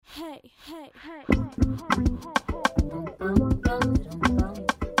This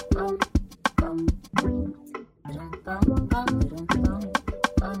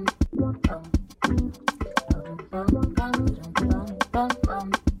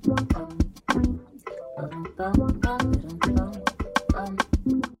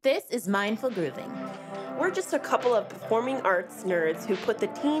is Mindful Grooving. We're just a couple of performing arts nerds who put the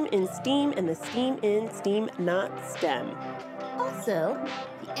team in STEAM and the STEAM in STEAM, not STEM. Also,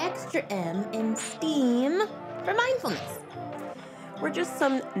 the extra M in STEAM for mindfulness. We're just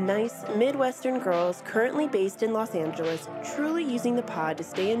some nice Midwestern girls currently based in Los Angeles, truly using the pod to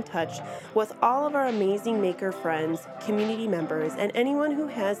stay in touch with all of our amazing maker friends, community members, and anyone who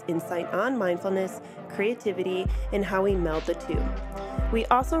has insight on mindfulness, creativity, and how we meld the two. We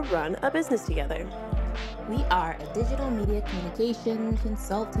also run a business together. We are a digital media communication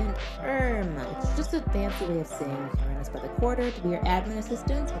consultant firm, which is just a fancy way of saying you can run us by the quarter to be your admin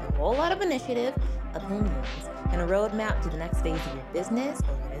assistants with a whole lot of initiative, opinions, and a roadmap to the next phase of your business,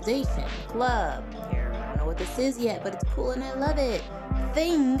 organization, club, your, I don't know what this is yet, but it's cool and I love it,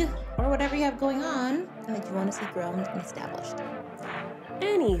 thing, or whatever you have going on and that you want to see grown and established.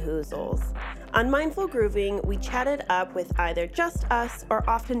 Any hoozles. On Mindful Grooving, we chatted up with either just us or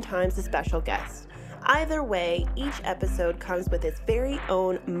oftentimes a special guest. Either way, each episode comes with its very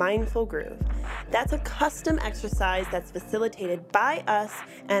own mindful groove. That's a custom exercise that's facilitated by us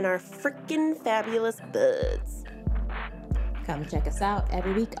and our freaking fabulous buds. Come check us out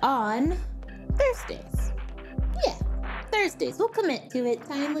every week on Thursdays. Yeah, Thursdays. We'll commit to it.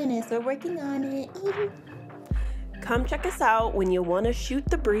 Timeliness, we're working on it. Come check us out when you want to shoot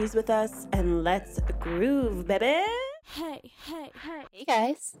the breeze with us, and let's groove, baby! Hey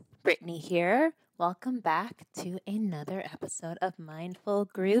guys, Brittany here. Welcome back to another episode of Mindful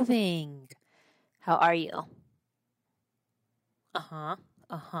Grooving. How are you?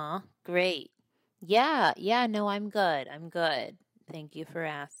 Great. Yeah, no, I'm good. Thank you for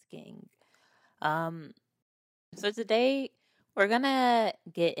asking. So today we're gonna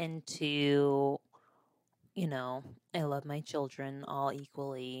get into, I love my children all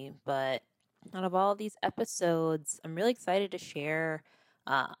equally, but out of all these episodes, I'm really excited to share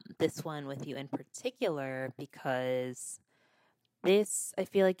this one with you in particular because this, I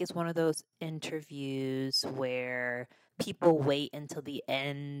feel like, is one of those interviews where people wait until the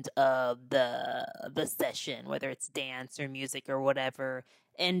end of the session, whether it's dance or music or whatever,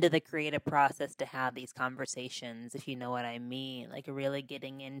 end of the creative process to have these conversations, if you know what I mean. Like really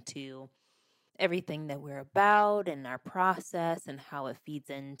getting into everything that we're about and our process and how it feeds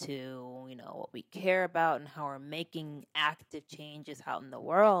into, what we care about and how we're making active changes out in the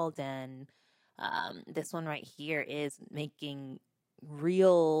world. And this one right here is making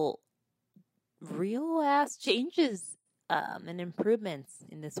real ass changes and improvements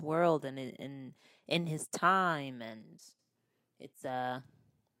in this world and in his time. And it's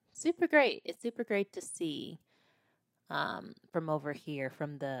super great. It's super great to see. From over here,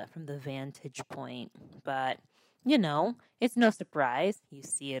 from the vantage point, but it's no surprise. You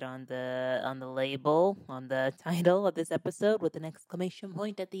see it on the label, on the title of this episode with an exclamation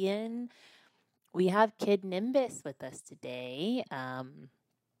point at the end. We have Kid Nimbus with us today.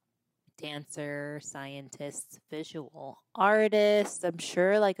 Dancer, scientist, visual artist. I'm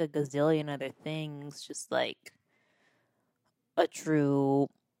sure like a gazillion other things. Just like a true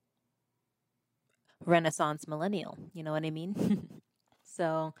Renaissance millennial, you know what I mean?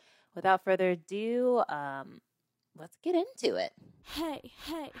 So without further ado, let's get into it. Hey.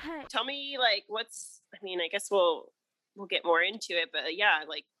 Tell me, like, I guess we'll get more into it, but yeah,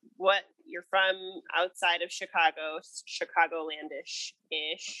 like, what you're from outside of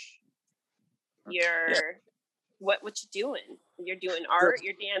Chicagolandish-ish. What you doing? You're doing art,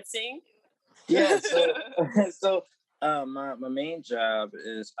 you're dancing? Yeah, so my main job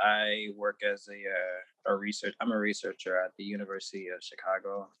is I work as a research. I'm a researcher at the University of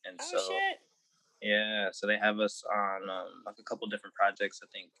Chicago, and shit. Yeah, so they have us on like a couple different projects. I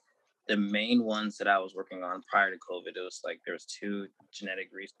think the main ones that I was working on prior to COVID, it was like there was 2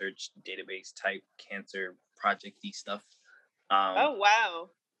 genetic research database type cancer project-y stuff. Oh wow.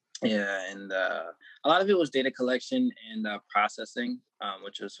 Yeah, and a lot of it was data collection and processing,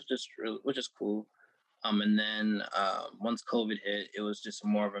 which is cool. And then once COVID hit, it was just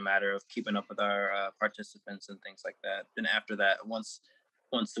more of a matter of keeping up with our participants and things like that. Then after that, once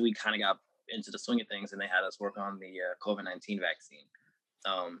we kind of got into the swing of things, and they had us work on the COVID-19 vaccine,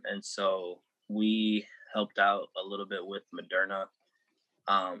 and so we helped out a little bit with Moderna,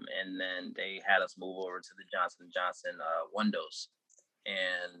 and then they had us move over to the Johnson & Johnson one dose,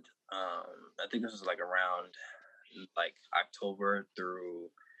 and I think this was like around like October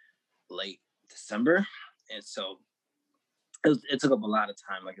through late December, and so it took up a lot of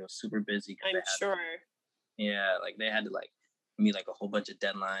time. Like it was super busy because I'm sure. yeah, like they had to like meet like a whole bunch of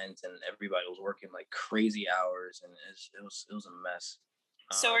deadlines, and everybody was working like crazy hours, and it was a mess.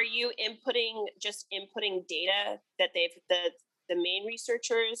 So are you inputting data that the main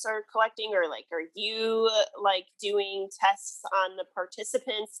researchers are collecting, or like are you like doing tests on the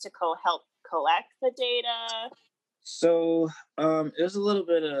participants to help collect the data? So it was a little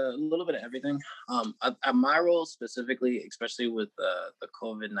bit of everything. My role specifically, especially with the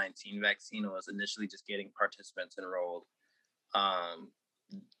COVID-19 vaccine, was initially just getting participants enrolled, um,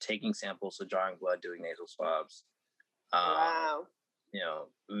 taking samples, so drawing blood, doing nasal swabs, um, Wow.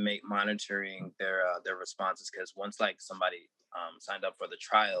 monitoring their responses. Because once like somebody signed up for the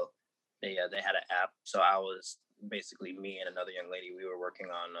trial, they had an app. So I was basically, me and another young lady. We were working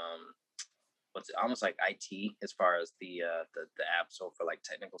on what's it, almost like IT as far as the app. So for like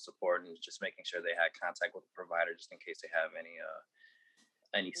technical support and just making sure they had contact with the provider just in case they have any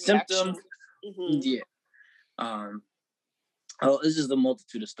Reaction. symptoms. Mm-hmm. Yeah. Um, oh, it's just a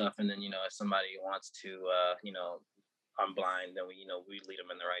multitude of stuff. And then if somebody wants to I'm blind, then we lead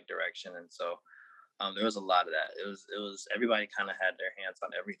them in the right direction. And so there was a lot of that. It was everybody kind of had their hands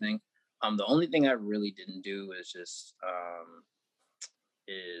on everything. The only thing I really didn't do is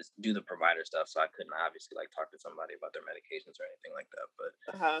do the provider stuff. So I couldn't obviously like talk to somebody about their medications or anything like that. But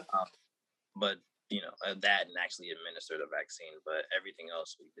Uh-huh. but that and actually administer the vaccine. But everything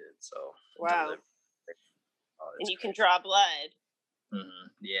else we did. So Wow. oh, And it's you can crazy. draw blood.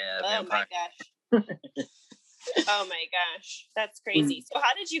 Yeah, Oh my vampire. gosh. Oh my gosh. That's crazy. So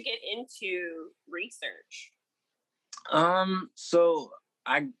how did you get into research? So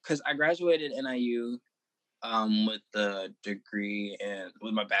because I graduated NIU with the degree and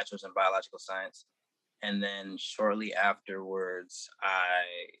with my bachelor's in biological science. And then shortly afterwards, I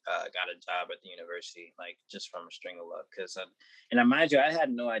got a job at the university, like just from a string of luck. And I mind you, I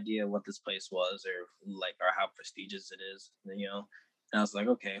had no idea what this place was or how prestigious it is, And I was like,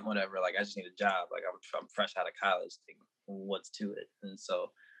 okay, whatever. Like, I just need a job. Like, I'm fresh out of college. Like, what's to it? And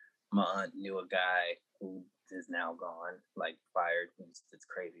so my aunt knew a guy who is now gone, like fired. It's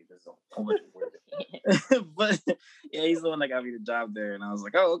crazy. There's a whole bunch of weird. But yeah, he's the one that got me the job there, and I was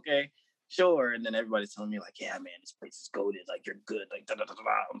like, oh, okay, sure. And then everybody's telling me like, yeah, man, this place is goated. Like, you're good. Like, da da da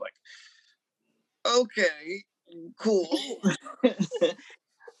da. I'm like, okay, cool.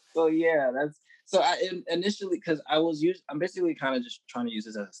 So yeah, that's so initially because I'm basically kind of just trying to use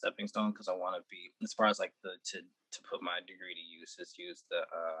this as a stepping stone because I want to be as far as like to put my degree to use, just use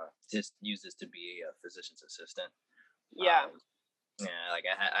this to be a physician's assistant. Yeah. Yeah, like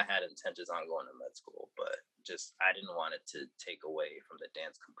I had intentions on going to med school, but just I didn't want it to take away from the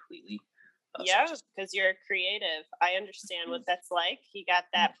dance completely. Yeah, because you're creative. I understand what that's like. You got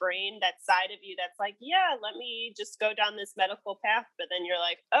that brain, that side of you that's like, yeah, let me just go down this medical path. But then you're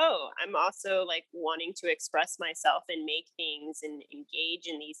like, oh, I'm also like wanting to express myself and make things and engage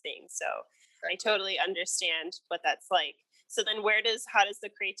in these things. So I totally understand what that's like. So then how does the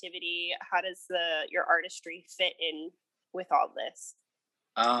creativity, how does your artistry fit in with all this?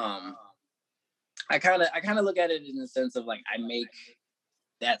 I kind of look at it in the sense of like I make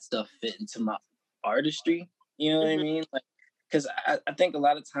that stuff fit into my artistry. You know what I mean? Like, because I think a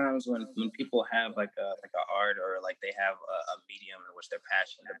lot of times when people have like a art or like they have a medium in which they're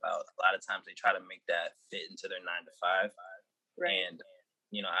passionate about, a lot of times they try to make that fit into their 9 to 5. Right. And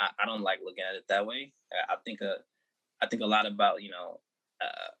I don't like looking at it that way. I think a lot about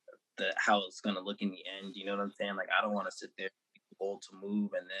how it's gonna look in the end. You know what I'm saying? Like I don't want to sit there old to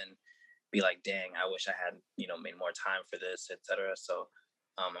move and then be like, dang, I wish I had made more time for this, etc. So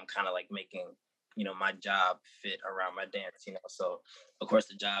I'm kind of like making my job fit around my dance. So of course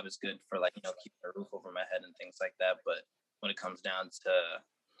the job is good for like keeping a roof over my head and things like that. But when it comes down to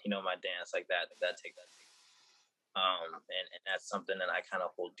my dance like that takes and that's something that I kind of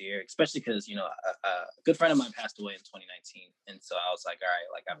hold dear, especially because a good friend of mine passed away in 2019, and so I was like, all right,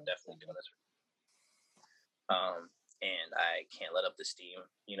 like I'm definitely doing this. And I can't let up the steam.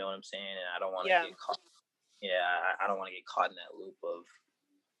 You know what I'm saying? And I don't want to get caught. Yeah, I don't want to get caught in that loop of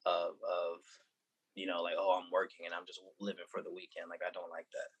like, oh, I'm working and I'm just living for the weekend. Like I don't like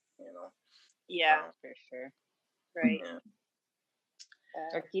that. Yeah, for sure. Right. Yeah.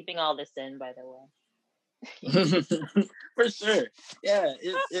 We're keeping all this in, by the way. For sure. Yeah,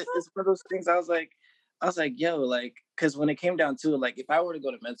 it's one of those things. I was like, yo, like, because when it came down to it, like, if I were to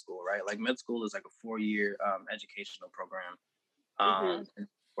go to med school, right, like, med school is like a 4-year educational program. Of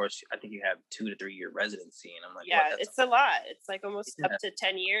course, I think you have 2 to 3 year residency, and I'm like, it's a lot. It's like almost up to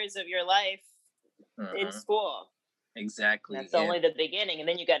 10 years of your life in school. exactly. That's And only the beginning, and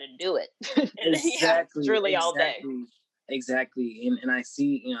then you got to do it. And then, yeah, It's really all day. exactly. And I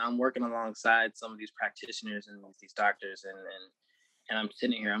see, I'm working alongside some of these practitioners and these doctors, and I'm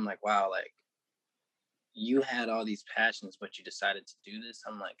sitting here, I'm like, wow, like you had all these passions, but you decided to do this.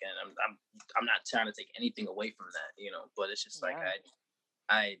 I'm like, and I'm not trying to take anything away from that, but it's just like Yeah.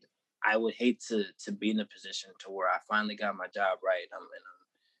 I I would hate to be in a position to where I finally got my job right. I'm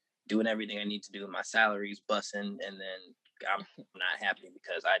doing everything I need to do. My salary's bussing, and then I'm not happy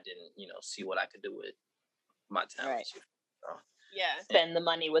because I didn't, see what I could do with my Right. talents. So, yeah, Spend the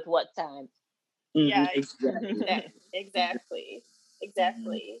money with what time? yeah, exactly. exactly, Mhm.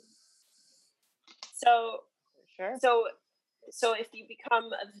 exactly. So, Sure. so, so if you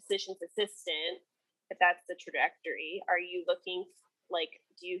become a physician's assistant, if that's the trajectory, are you looking like?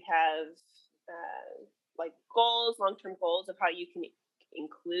 Do you have like goals, long-term goals of how you can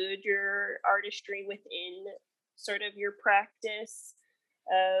include your artistry within sort of your practice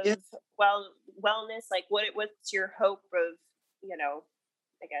Yeah. of wellness? Like, what's your hope of you know?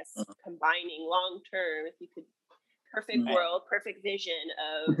 I guess combining long term, if you could, perfect Mhm. world, perfect vision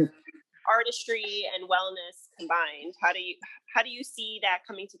of artistry and wellness combined. How do you see that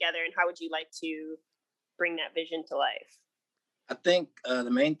coming together, and how would you like to bring that vision to life? I think the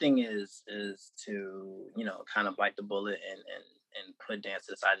main thing is to kind of bite the bullet and put dance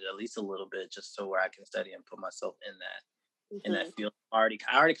aside at least a little bit, just so where I can study and put myself in Hmm. that field. I already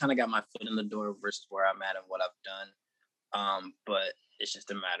kind of got my foot in the door versus where I'm at and what I've done. But it's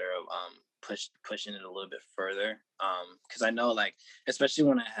just a matter of pushing it a little bit further. Because I know, like, especially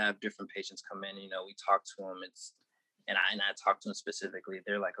when I have different patients come in, we talk to them. And I talk to them specifically.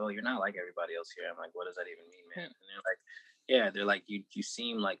 They're like, "Oh, you're not like everybody else here." I'm like, "What does that even mean, man?" And they're like, "Yeah." They're like, "You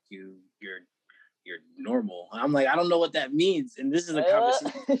seem like you're normal." I'm like, "I don't know what that means." And this is a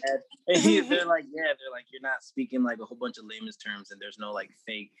conversation we had. And they're like, "Yeah." They're like, "You're not speaking like a whole bunch of layman's terms, and there's no like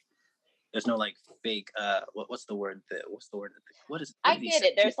fake what's the word what I did he get say?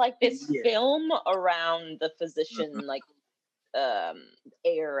 it. There's like this Yeah. film around the Mhm. physician um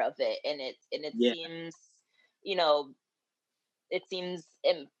air of it, and it Yeah. seems, you know, it seems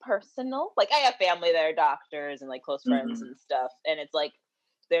impersonal. Like I have family that are doctors and like close friends Hmm. and stuff, and it's like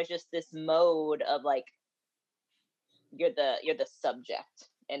there's just this mode of like you're the subject,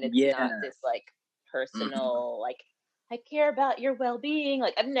 and it's not Yeah. this like Hmm. personal like I care about your well-being.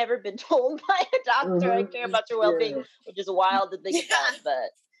 Like I've never been told by a doctor I Hmm. care about your well-being, Yeah. which is wild to think Yeah. about,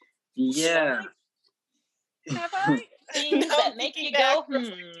 but you know, Yeah. Have I? things Now I'm that make thinking you back go for a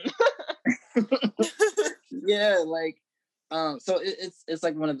second. Yeah, like so it's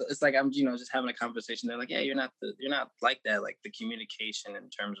like it's like I'm just having a conversation. They're like, "Yeah, you're not like that. Like the communication in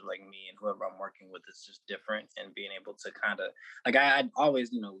terms of like me and whoever I'm working with is just different." And being able to kind of like I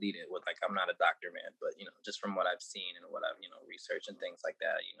always lead it with like, I'm not a doctor, man, but just from what I've seen and what I've researched and things like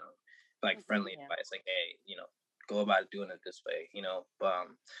that, like friendly yeah. advice, like, "Hey, go about doing it this way,"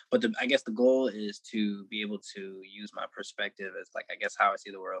 but I guess the goal is to be able to use my perspective as like, I guess, how I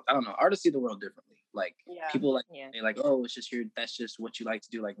see the world. I don't know. Artists see the world differently. Like Yeah. people, like, Yeah. they like, "Oh, it's just that's just what you like to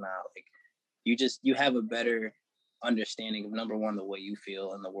do." Like, nah, like you have a better understanding of, number one, the way you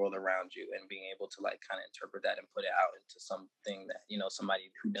feel in the world around you, and being able to like kind of interpret that and put it out into something that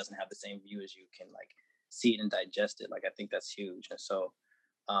somebody who doesn't have the same view as you can like see it and digest it. Like, I think that's huge. And so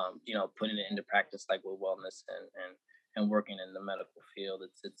putting it into practice, like with wellness and working in the medical field,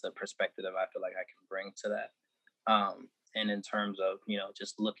 it's a perspective that I feel like I can bring to that. And in terms of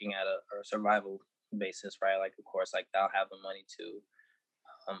just looking at a survival basis, right? Like, of course, like I'll have the money to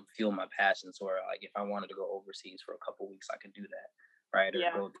fuel my passions, or like if I wanted to go overseas for a couple weeks, I can do that, right? Or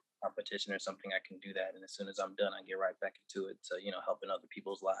Yeah. go to competition or something, I can do that. And as soon as I'm done, I get right back into it to helping other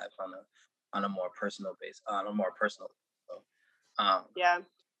people's lives on a more personal base, on a more personal. So, um, Yeah.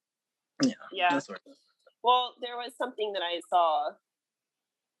 yeah, Yeah. that's what. Well, there was something that I saw.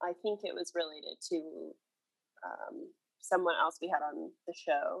 I think it was related to someone else we had on the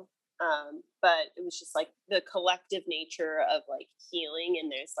show. But it was just like the collective nature of like healing,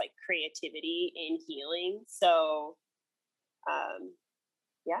 and there's like creativity in healing. So, um,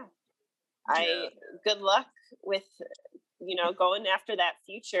 yeah, Yeah. I good luck with going after that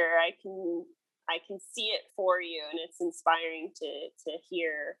future. I can see it for you, and it's inspiring to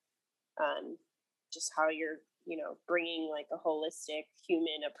hear just how you're bringing like a holistic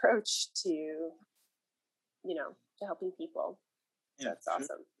human approach to to helping people. So Yeah, that's true.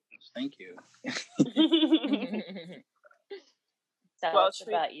 awesome. Thank you. Tell Well, us should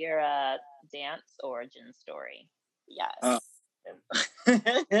we? about your dance origin story. Uh, Yes.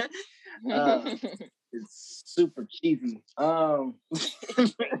 uh, It's super cheesy. As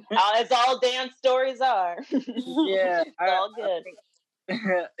all dance stories are. Yeah, It's all good.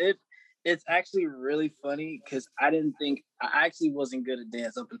 it it's actually really funny because I actually wasn't good at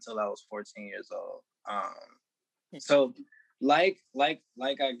dance up until I was 14 years old. So like I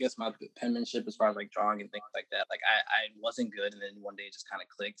guess my penmanship as far as like drawing and things like that, like I wasn't good, and then one day it just kind of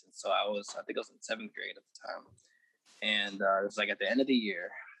clicked, and so I think I was in 7th grade at the time, and it was like at the end of the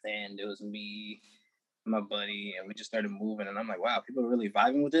year, and it was me, my buddy, and we just started moving, and I'm like, wow, people are really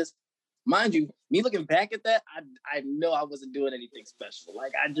vibing with this. Mind you, me looking back at that, I know I wasn't doing anything special.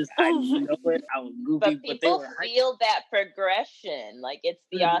 Like I know it. I was goofy, But but they people were feel that progression. Like it's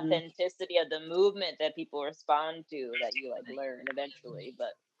the Mhm. authenticity of the movement that people respond to that you like learn eventually.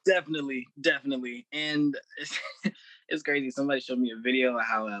 But Definitely, and it's crazy. Somebody showed me a video of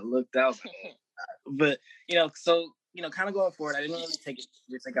how I looked. I was like, but so kind of going forward, I didn't really take it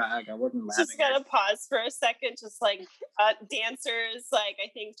serious. Like I wasn't laughing. Just gotta pause for a second. Just like dancers, like I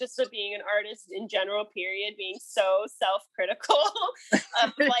think just of being an artist in general, period, being so self-critical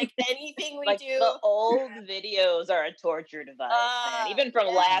of like anything we like do. the old videos are a torture device, man. Even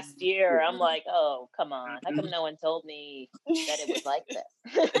from last year, I'm like, oh come on, how come no one told me that it was like this?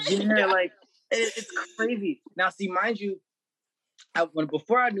 Yeah, like it's crazy. Now, see, mind you,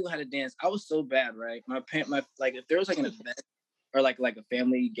 before I knew how to dance, I was so bad, right? My like if there was like an event or like a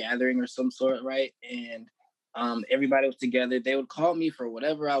family gathering or some sort, right? And everybody was together, they would call me for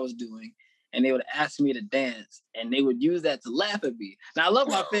whatever I was doing, and they would ask me to dance, and they would use that to laugh at me. Now, I love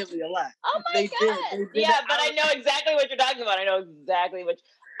my family a lot. Oh my god! They did Yeah, that. but I know exactly what you're talking about. I know exactly which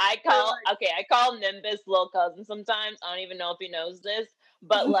I call Nimbus little cousin sometimes. I don't even know if he knows this,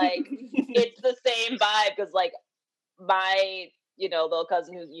 but like it's the same vibe because like my little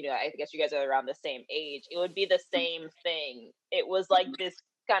cousin who's I guess you guys are around the same age. It would be the same thing. It was like this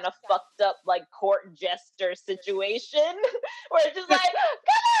kind of fucked up like court jester situation where it's just like,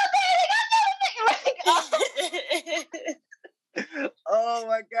 come on, baby, Oh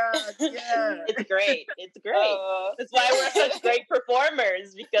my god, yeah. It's great. It's great. That's why we're such great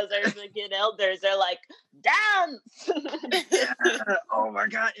performers, because our freaking elders are like, dance. Yeah. Oh my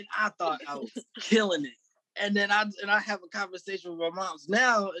god. And I thought I was killing it. And then I have a conversation with my mom's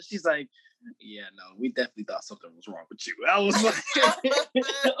now, and she's like, yeah, no, we definitely thought something was wrong with you. I was like,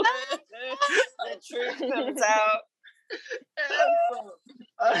 the truth comes out. So,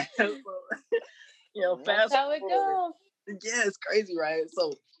 That's how it goes. Yeah, it's crazy, right?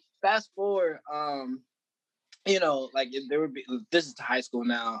 So fast forward, like there would be, this is high school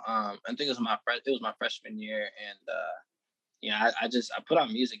now. I think it was my freshman year, and I put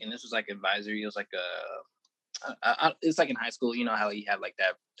on music, and this was like advisory. It was like it's like in high school, you know how you have like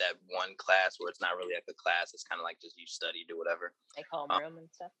that one class where it's not really like a class, it's kind of like just you studied or whatever, like homeroom and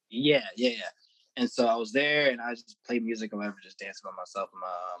stuff. Yeah. And so I was there, and I just played music or whatever, just dancing by myself. And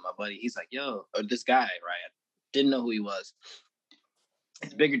my buddy, he's like, yo, or this guy, right? I didn't know who he was.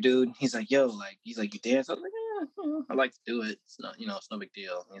 He's a bigger dude. He's like, yo, you dance? I was like, yeah, I like to do it. It's not, it's no big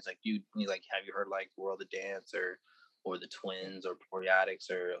deal. And he's like, have you heard like World of Dance or the Twins or Periodics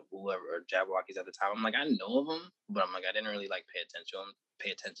or whoever, or Jabberwockies at the time? I'm like, I know of them, but I'm like, I didn't really like pay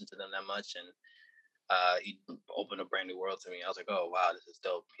attention to them that much. And he opened a brand new world to me. I was like, oh wow, this is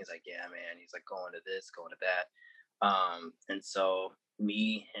dope. He's like, yeah, man. He's like, going to this, going to that. And so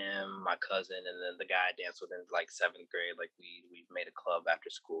me, him, my cousin, and then the guy I danced with in like 7th grade, like we made a club after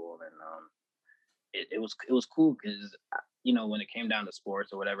school, and it was cool because when it came down to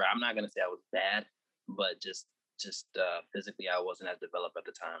sports or whatever, I'm not gonna say I was bad, but just physically I wasn't as developed at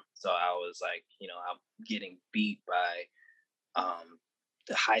the time, so I was like, I'm getting beat by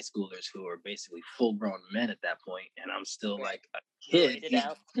the high schoolers who are basically full grown men at that point, and I'm still like a kid.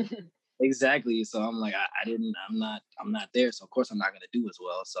 Exactly. So I'm like, I'm not there. So of course I'm not gonna do as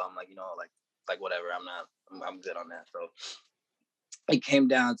well. So I'm like, like whatever. I'm good on that. So it came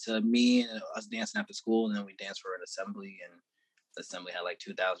down to me and us dancing after school, and then we danced for an assembly, and the assembly had like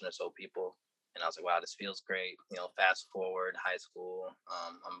 2,000 or so people. And I was like, wow, this feels great. Fast forward high school,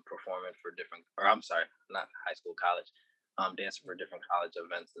 I'm performing for I'm sorry, not high school, college. I'm dancing for different college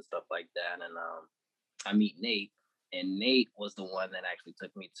events and stuff like that. And I meet Nate, and Nate was the one that actually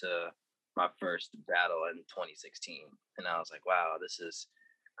took me to my first battle in 2016. And I was like, wow, this is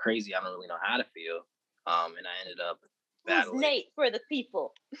crazy. I don't really know how to feel. And I ended up battling. Who's Nate for the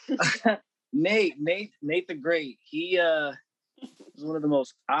people? Nate the Great. He was one of the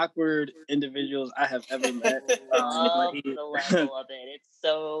most awkward individuals I have ever met. Love the level of it. It's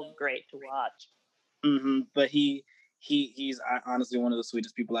so great to watch. Mm-hmm. But he's honestly one of the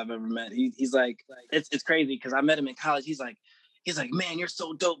sweetest people I've ever met. He's like, it's crazy because I met him in college. He's like, He's like, man, you're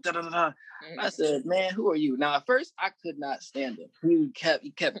so dope. Da, da, da, da. I said, man, who are you? Now, at first, I could not stand him. He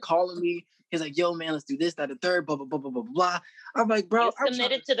kept calling me. He's like, yo, man, let's do this, that, the third, blah, blah, blah, blah, blah, blah. I'm like, bro, He's I'm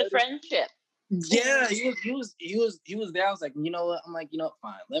committed to the friendship. Yeah, he was there. I was like, you know what? I'm like, you know what?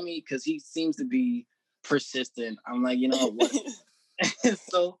 Fine, let me, because he seems to be persistent. I'm like, you know what?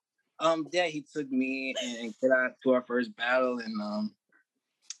 So, yeah, he took me and got out to our first battle, and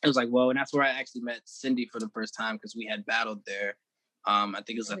it was like, whoa, and that's where I actually met Cindy for the first time because we had battled there. I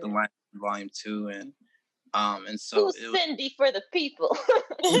think it was at the line volume 2, and so Who's it was, Cindy for the people?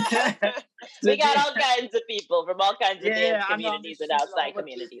 We got all kinds of people from all kinds of dance communities and outside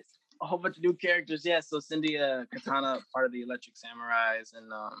communities. A whole bunch of new characters. Yeah, so Cindy Katana, part of the Electric Samurais,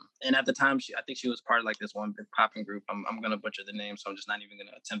 and at the time I think she was part of like this one big popping group. I'm gonna butcher the name, so I'm just not even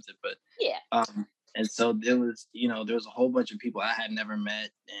gonna attempt it. But yeah. And so there was a whole bunch of people I had never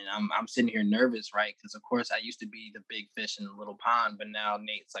met, and I'm sitting here nervous, right? Because of course I used to be the big fish in the little pond, but now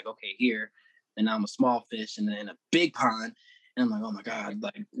Nate's like, okay, here, and now I'm a small fish in a big pond, and I'm like, oh my god,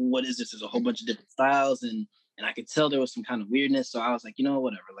 like what is this? There's a whole bunch of different styles, and I could tell there was some kind of weirdness. So I was like, you know,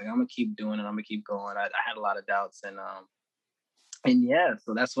 whatever. Like I'm gonna keep doing it. I'm gonna keep going. I had a lot of doubts, and yeah,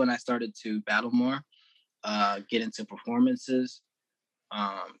 so that's when I started to battle more, get into performances,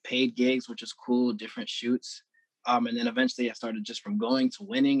 paid gigs, which is cool, different shoots. And then eventually I started just from going to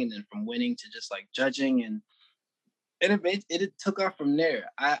winning, and then from winning to just like judging, and it took off from there.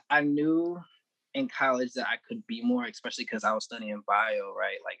 I knew in college that I could be more, especially because I was studying bio,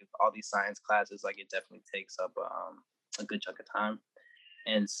 right? Like all these science classes, like it definitely takes up a good chunk of time.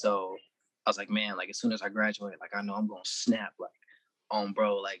 And so I was like, man, like as soon as I graduate, like I know I'm gonna snap, like,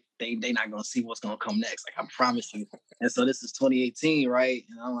 bro, like they not gonna see what's gonna come next. Like I promise you. And so this is 2018, right?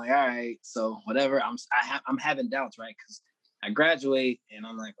 And I'm like, all right, so whatever. I'm having doubts, right? Because I graduate and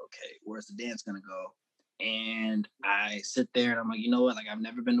I'm like, okay, where's the dance gonna go? And I sit there and I'm like, you know what? Like I've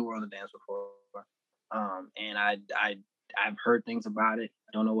never been to World of Dance before. And I've heard things about it.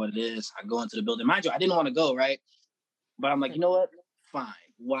 I don't know what it is. I go into the building. Mind you, I didn't want to go, right? But I'm like, you know what? Fine.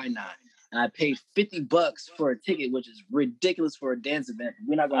 Why not? And I paid $50 for a ticket, which is ridiculous for a dance event.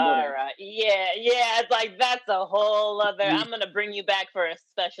 We're not gonna go there. All right. Yeah. It's like that's a whole other. I'm gonna bring you back for a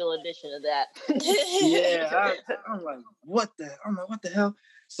special edition of that. Yeah, I'm like, what the hell?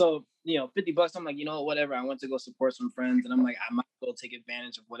 So, $50. I'm like, you know, whatever. I went to go support some friends, and I'm like, I might go take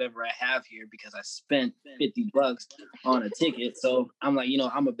advantage of whatever I have here because I spent $50 on a ticket. So I'm like,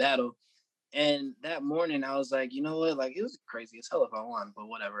 I'm a battle. And that morning, I was like, you know what? Like, it was crazy as hell if I won, but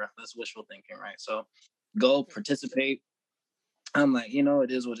whatever. That's wishful thinking, right? So go participate. I'm like,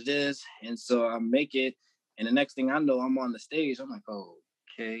 it is what it is. And so I make it. And the next thing I know, I'm on the stage. I'm like, oh,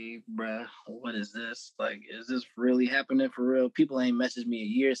 okay, bruh, what is this? Like, is this really happening for real? People ain't messaged me a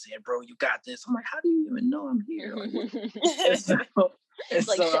year saying, bro, you got this. I'm like, how do you even know I'm here? Like, it's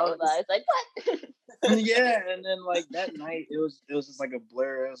like televised. Like, what? Yeah, and then like that night, it was just like a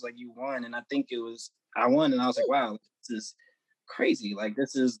blur. It was like you won, and I think I won, and I was like, wow, this is crazy. Like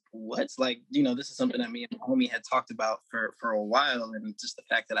this is what's like, this is something that me and my homie had talked about for a while, and just the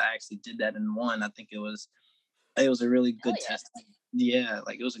fact that I actually did that and won, I think it was a really good testament. Yeah,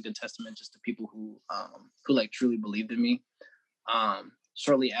 like it was a good testament just to people who like truly believed in me.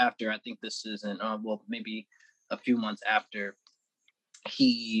 Shortly after, I think this is maybe a few months after,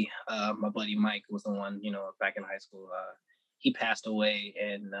 my buddy Mike was the one, back in high school. He passed away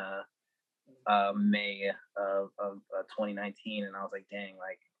in May of 2019, and I was like, dang,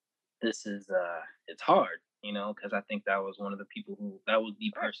 like this is it's hard, because I think that was one of the people that was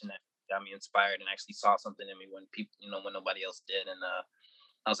the person that got me inspired and actually saw something in me when people, when nobody else did. And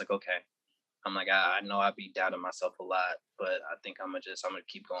I was like, okay. I'm like, I know I'd be doubting myself a lot, but I think I'm gonna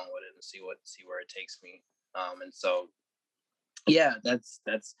keep going with it and see where it takes me. And so yeah, that's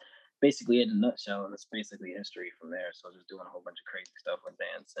basically it in a nutshell, and it's basically history from there. So just doing a whole bunch of crazy stuff with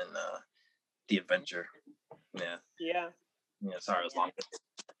dance and the adventure. Yeah. Sorry, it was long.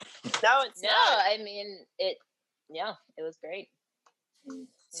 No, it's not. I mean it. Yeah, it was great.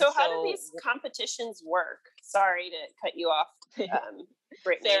 So how do these competitions work? Sorry to cut you off,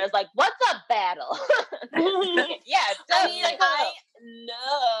 Brittany. Sarah's like, "What's a battle?" Yeah, I mean, I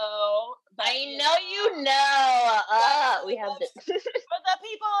know. I know you know. We have for the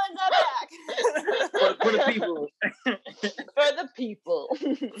people in the back. for the people. For the people.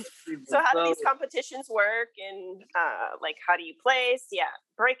 So how do these competitions work, and like how do you place? Yeah,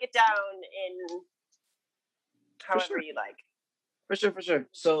 break it down in however you like. For sure.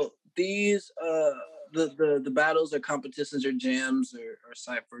 So these the battles or competitions or jams or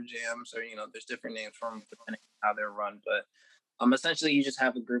cypher jams, or there's different names for them depending on how they're run. But essentially you just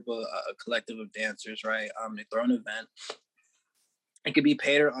have a collective of dancers, right? They throw an event, It could be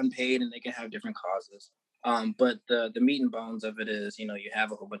paid or unpaid, and they can have different causes. But the meat and bones of it is, you know, you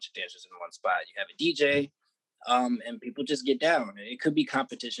have a whole bunch of dancers in one spot. You have a DJ, and people just get down. It could be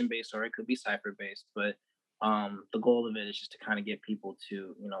competition based or it could be cipher based, but the goal of it is just to kind of get people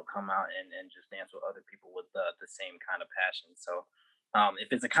to, you know, come out and just dance with other people with the same kind of passion. So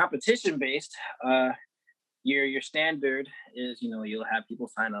if it's a competition based, your standard is, you know, you'll have people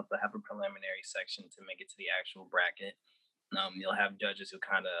sign up, they'll have a preliminary section to make it to the actual bracket. You'll have judges who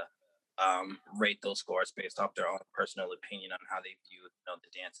kind of rate those scores based off their own personal opinion on how they view, you know, the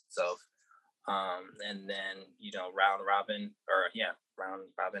dance itself. And then, you know, round robin, where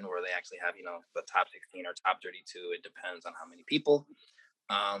they actually have, you know, the top 16 or top 32. It depends on how many people.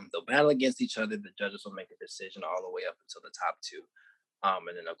 They'll battle against each other. The judges will make a decision all the way up until the top two.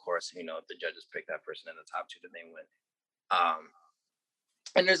 And then, of course, you know, if the judges pick that person in the top two, then they win. Um,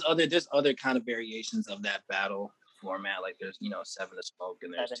 and there's other kind of variations of that battle format. Like there's, you know, seven to smoke,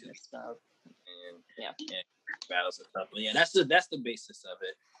 and there's two and battles and stuff. But yeah, that's the basis of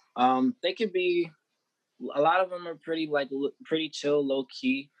it. They could be, a lot of them are pretty like pretty chill, low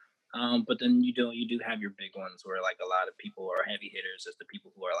key. But then you do have your big ones where like a lot of people are heavy hitters, as the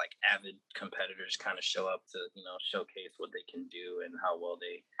people who are like avid competitors kind of show up to, you know, showcase what they can do and how well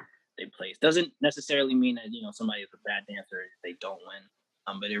they place. Doesn't necessarily mean that, you know, somebody is a bad dancer if they don't win.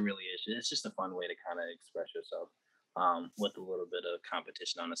 But it really is. It's just a fun way to kind of express yourself. With a little bit of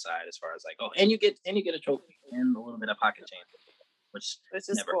competition on the side, as far as like, oh, and you get a trophy and a little bit of pocket change, which is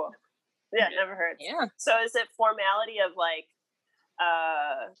never, cool. Yeah, it never hurts. Yeah. So is it formality of like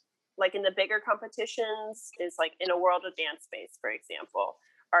in the bigger competitions, is like in a World of Dance space, for example,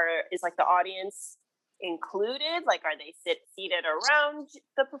 is like the audience included? Like, are they seated around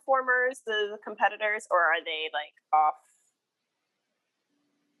the performers, the competitors, or are they like off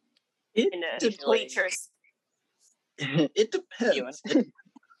in the bleachers? It depends.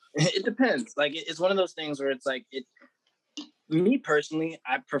 It depends. Like it's one of those things where it's like me personally,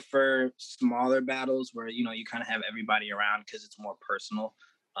 I prefer smaller battles where, you know, you kind of have everybody around because it's more personal.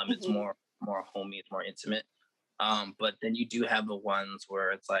 It's more homey, it's more intimate. But then you do have the ones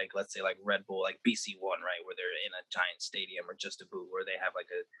where it's like, let's say like Red Bull, like BC1, right, where they're in a giant stadium, or Just a Boot, where they have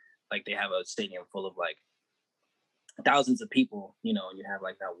they have a stadium full of like thousands of people, you know, and you have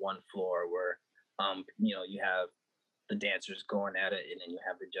like that one floor where you know, you have the dancers going at it, and then you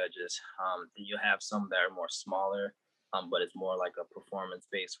have the judges. Then you have some that are more smaller, but it's more like a performance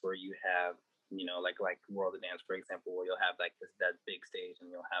base, where you have, you know, like World of Dance, for example, where you'll have like that big stage,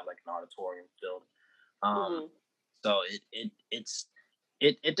 and you'll have like an auditorium filled. So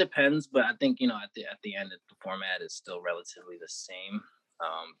it depends, but I think, you know, at the end, the format is still relatively the same.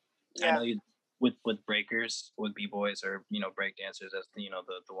 I know with breakers, with b-boys, or, you know, break dancers, as you know,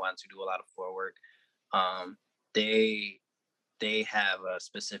 the ones who do a lot of floor work, they have a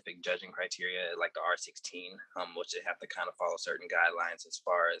specific judging criteria, like the R16, which they have to kind of follow certain guidelines as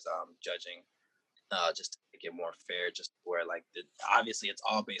far as judging, just to make it more fair. Just where like obviously it's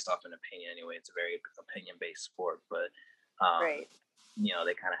all based off an opinion anyway. It's a very opinion based sport, but Right. you know,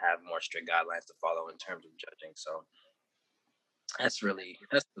 they kind of have more strict guidelines to follow in terms of judging. So that's really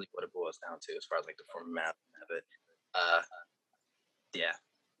what it boils down to as far as like the format of it. Yeah.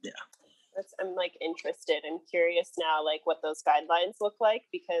 I'm like interested and curious now, like what those guidelines look like,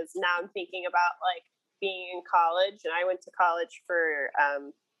 because now I'm thinking about like being in college, and I went to college for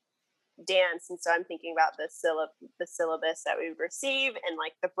dance, and so I'm thinking about the syllabus that we receive, and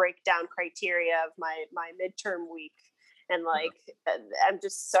like the breakdown criteria of my midterm week, and like I'm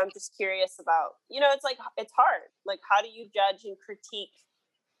just curious about, you know, it's like, it's hard, like how do you judge and critique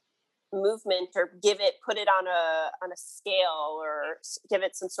movement, or put it on a scale, or give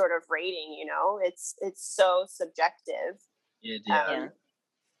it some sort of rating, you know? It's so subjective. Yeah.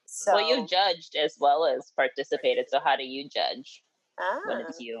 So well, you judged as well as participated, so how do you judge when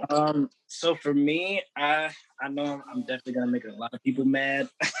it's you? So for me, I know I'm definitely gonna make a lot of people mad.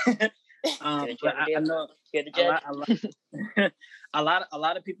 But I know You're the judge. a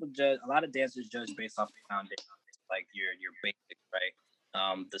lot of people judge, a lot of dancers judge based off the foundation, like your basics, right?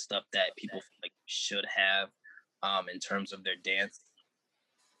 The stuff that people feel like should have in terms of their dance.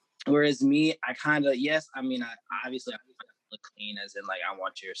 Whereas me, I kind of, yes, I mean, I obviously I look clean, as in like I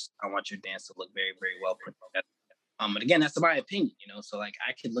want your dance to look very, very well put together. But again, that's my opinion, you know. So like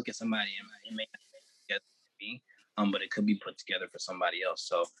I could look at somebody and it may not be together for me, but it could be put together for somebody else.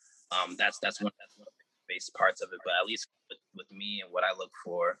 So that's one of the base parts of it. But at least with me, and what I look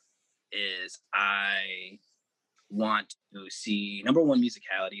for is I want to see, number one,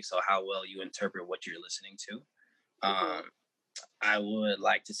 musicality, so how well you interpret what you're listening to. I would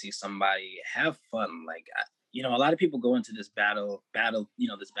like to see somebody have fun. Like you know, a lot of people go into this battle,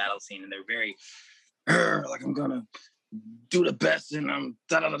 this battle scene, and they're very like, I'm gonna do the best, and I'm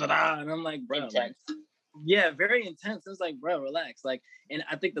da da da da da, and I'm like, bro, intense. like, yeah, very intense. It's like, bro, relax. Like, and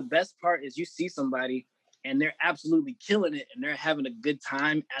I think the best part is you see somebody and they're absolutely killing it and they're having a good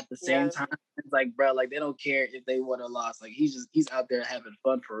time at the same time. It's like, bro, like they don't care if they won or lost. Like he's out there having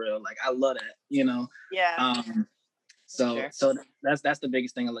fun for real. Like I love that, you know. Yeah. So that's the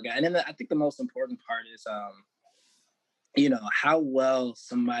biggest thing I look at. And then I think the most important part is you know, how well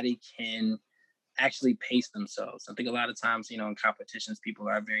somebody can actually pace themselves. I think a lot of times, you know, in competitions, people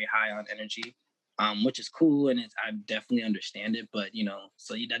are very high on energy, which is cool, and I definitely understand it. But you know,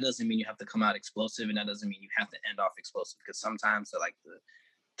 so that doesn't mean you have to come out explosive, and that doesn't mean you have to end off explosive. Because sometimes, like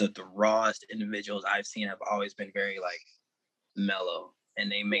the rawest individuals I've seen have always been very like mellow, and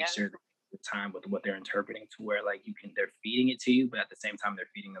they make sure the time with what they're interpreting to where like they're feeding it to you, but at the same time they're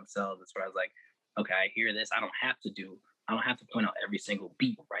feeding themselves. As far as like, okay, I hear this, I don't have to point out every single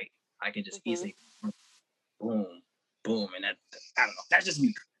beat, right? I can just easily boom, boom, and that I don't know. That's just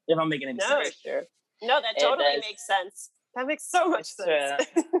me. If I'm making any sense. Sure. No, that totally makes sense. That makes so much sense.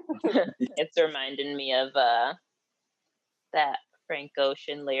 It's reminding me of that Frank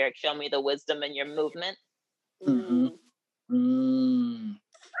Ocean lyric, "Show me the wisdom in your movement." Frank's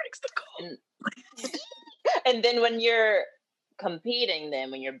the goal. And then when you're competing,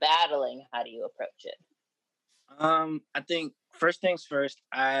 when you're battling, how do you approach it? I think first things first,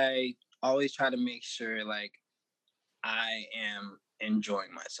 I always try to make sure like I am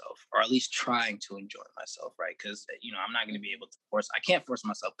enjoying myself, or at least trying to enjoy myself, right? Because you know, I'm not going to be able to I can't force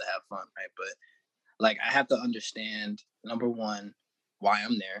myself to have fun, right? But like I have to understand, number one, why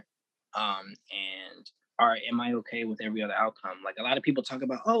I'm there, and am I okay with every other outcome? Like a lot of people talk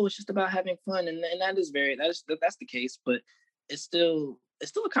about, oh, it's just about having fun, and that's the case, but it's still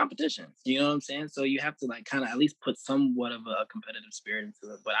a competition. You know what I'm saying? So you have to like kind of at least put somewhat of a competitive spirit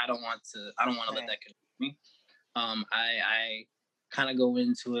into it. But I don't want to let that confuse me. I kind of go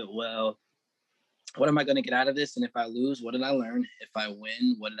into it, well, what am I going to get out of this? And if I lose, what did I learn? If I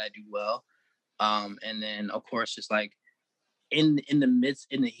win, what did I do well? And then of course, just like in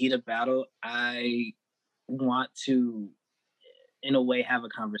the heat of battle, I want to, in a way, have a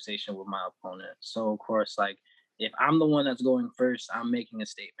conversation with my opponent. So of course, like if I'm the one that's going first, I'm making a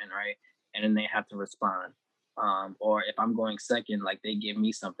statement, right? And then they have to respond. Or if I'm going second, like they give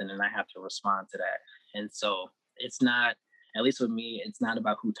me something and I have to respond to that. And so it's not, at least with me, it's not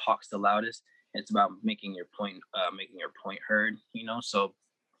about who talks the loudest. It's about making your point heard, you know? So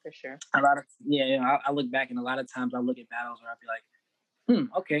for sure. A lot of, I look back and a lot of times I look at battles where I'll be like,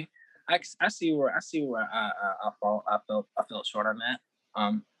 okay, I see where I felt short on that.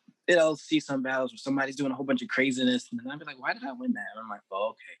 I'll see some battles where somebody's doing a whole bunch of craziness, and then I'll be like, why did I win that? And I'm like, well,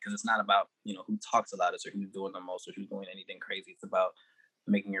 okay, because it's not about who talks the loudest or who's doing the most or who's doing anything crazy. It's about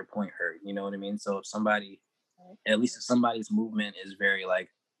making your point heard. You know what I mean? So if somebody's movement is very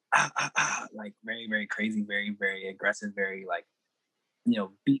like like very very crazy, very very aggressive, very like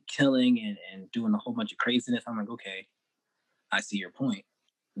beat killing and doing a whole bunch of craziness, I'm like, okay, I see your point.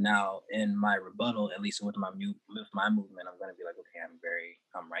 Now, in my rebuttal, at least with my movement, I'm gonna be like, okay,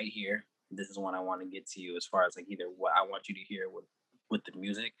 I'm right here. This is what I want to get to you, as far as like either what I want you to hear with the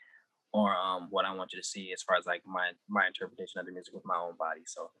music, or what I want you to see as far as like my interpretation of the music with my own body.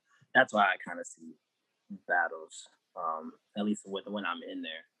 So that's why I kind of see battles, at least when I'm in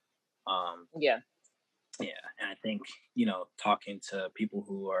there. Yeah, and I think talking to people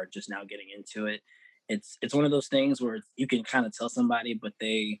who are just now getting into it, it's one of those things where you can kind of tell somebody, but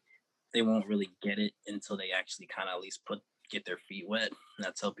they won't really get it until they actually kind of at least get their feet wet. And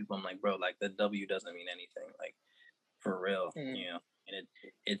I tell people, I'm like, bro, like the W doesn't mean anything, like for real, And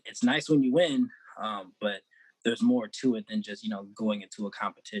it's nice when you win, but there's more to it than just going into a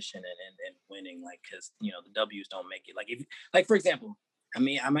competition and winning, like because the W's don't make it. Like if for example, I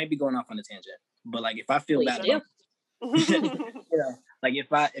mean, I might be going off on a tangent, but like if I feel bad about like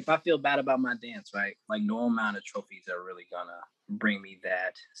if I feel bad about my dance, right? Like no amount of trophies are really gonna bring me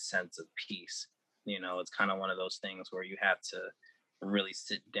that sense of peace. It's kind of one of those things where you have to really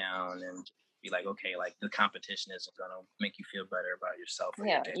sit down and be like, okay, like the competition isn't gonna make you feel better about yourself.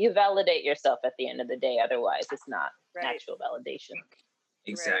 You validate yourself at the end of the day. Otherwise, it's not actual validation.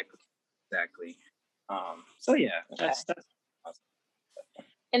 Exactly. So yeah, that's awesome.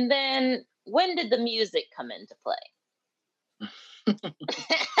 And then when did the music come into play?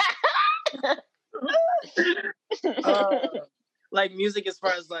 Like music as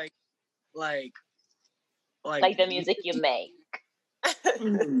far as like the music you make.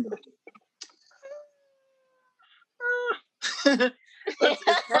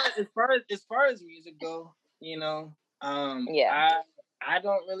 as far as music go, you know. Yeah. I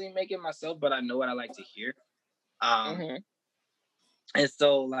don't really make it myself, but I know what I like to hear. Um, Hmm. and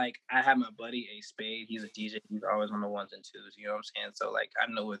so like I have my buddy A Spade. He's a DJ. He's always on the ones and twos. You know what I'm saying? So like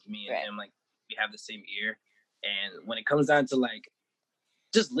I know with me and Right. him, like we have the same ear. And when it comes down to like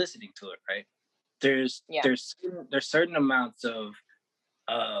just listening to it, right? There's Yeah. there's certain amounts of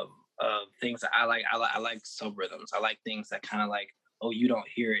things that I like. I like sub rhythms. I like things that kind of like, oh, you don't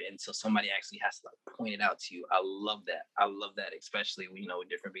hear it until somebody actually has to like point it out to you. I love that. I love that, especially you know with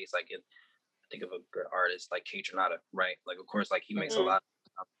different beats. Like think of a good artist like K Tronada, right? Like of course, like he makes a Hmm. lot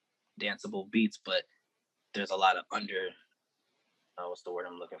of danceable beats, but there's a lot of what's the word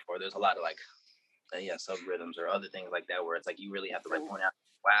I'm looking for? There's a lot of like yeah, sub rhythms or other things like that where it's like you really have to like point out.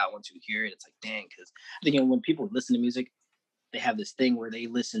 Wow, once you hear it, it's like dang. Because I think when people listen to music, they have this thing where they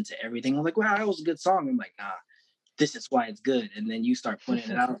listen to everything. I'm like, wow, that was a good song. I'm like, this is why it's good. And then you start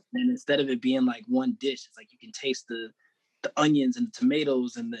putting it out, and instead of it being like one dish, it's like you can taste the onions and the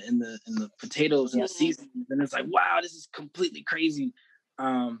tomatoes and the potatoes and the seasonings, and it's like, wow, this is completely crazy.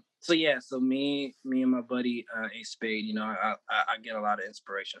 So yeah, so me and my buddy A Spade, you know, I get a lot of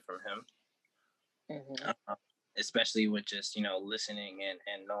inspiration from him, Hmm. especially with just you know listening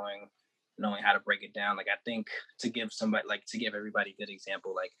and knowing how to break it down. Like I think to give everybody a good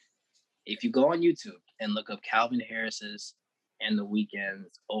example, like if you go on YouTube and look up Calvin Harris's and the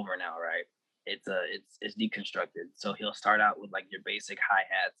Weeknd's Over Now, right? It's deconstructed. So he'll start out with like your basic hi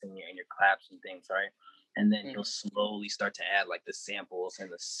hats and your claps and things, right? And then he'll slowly start to add like the samples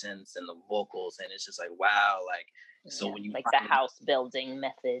and the synths and the vocals, and it's just like wow, like so Yeah. when you Like the house building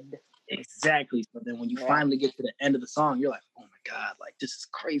method. exactly, so then when you Yeah. finally get to the end of the song, you're like, oh my god, like this is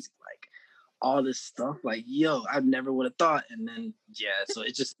crazy, like all this stuff, like yo, I never would have thought. And then yeah, so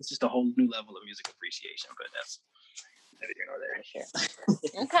it's just a whole new level of music appreciation. But that's neither here nor For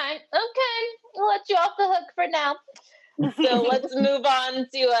sure. Okay. Okay. We'll let you off the hook for now. So let's move on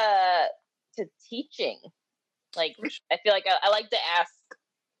to teaching. Like I feel like I like to ask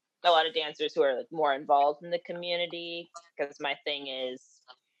a lot of dancers who are like more involved in the community because my thing is,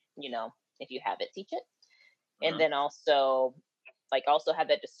 if you have it, teach it. And Mhm. then also have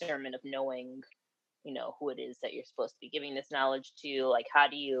that discernment of knowing, who it is that you're supposed to be giving this knowledge to. Like how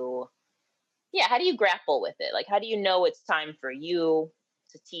do you grapple with it? Like how do you know it's time for you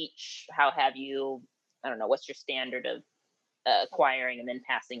to teach? How have you, I don't know, what's your standard of acquiring and then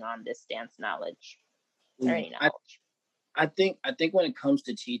passing on this dance knowledge or any I, knowledge? I think when it comes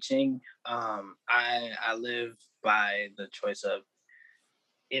to teaching, I live by the choice of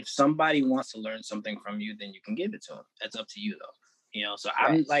if somebody wants to learn something from you, then you can give it to them. That's up to you though. You know, so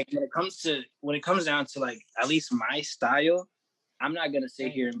Right. I'm like when it comes down to like at least my style, I'm not gonna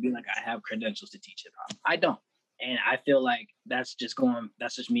sit here and be like I have credentials to teach hip hop. I don't. And I feel like that's just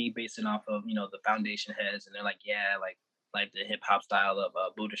me basing off of, you know, the foundation heads and they're like, yeah, like the hip hop style of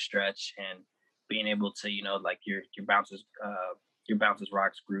Buddha stretch and being able to, you know, like your bounces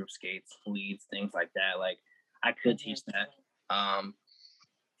rocks, groove skates, leads, things like that. Like I could Mm-hmm. teach that.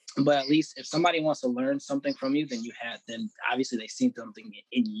 But at least if somebody wants to learn something from you, then obviously they see something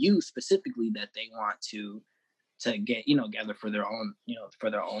in you specifically that they want to get, you know, gather for their own, you know,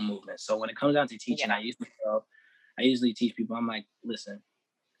 for their own movement. So when it comes down to teaching, Yeah. I usually teach people, I'm like, listen,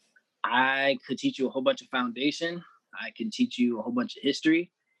 I could teach you a whole bunch of foundation. I can teach you a whole bunch of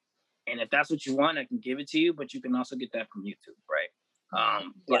history. And if that's what you want, I can give it to you, but you can also get that from YouTube, right?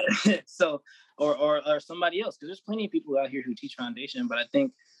 But so or somebody else, because there's plenty of people out here who teach foundation. But I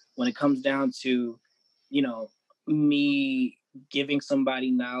think when it comes down to, you know, me giving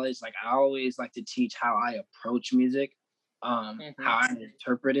somebody knowledge, like I always like to teach how I approach music, how I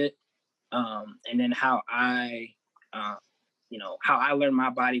interpret it, and then how I, uh, you know, how I learn my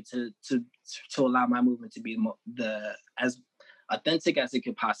body to allow my movement to be the as authentic as it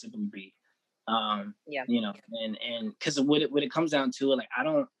could possibly be. Yeah. You know, and because when it comes down to it, like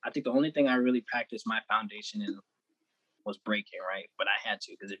I think the only thing I really practiced my foundation in was breaking, right? But I had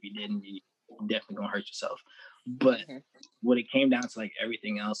to, because if you didn't, you definitely gonna hurt yourself. But when it came down to like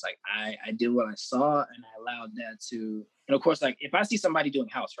everything else, like I did what I saw and I allowed that to, and of course, like if I see somebody doing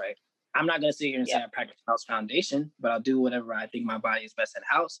house, right, I'm not gonna sit here and say I practice house foundation, but I'll do whatever I think my body is best at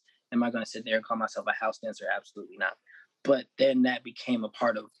house. Am I gonna sit there and call myself a house dancer? Absolutely not. But then that became a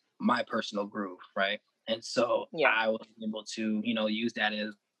part of my personal groove, right? And so I was able to, you know, use that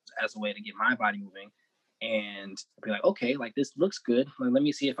as a way to get my body moving and be like, okay, like this looks good. Like, let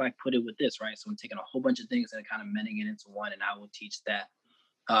me see if I put it with this, right? So I'm taking a whole bunch of things and kind of mending it into one, and I will teach that.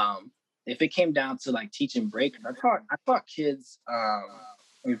 If it came down to like teaching break, I taught kids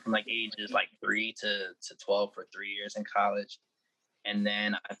from like ages like 3 to 12 for 3 years in college. And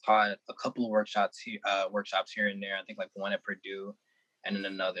then I taught a couple of workshops here and there. I think like one at Purdue, and then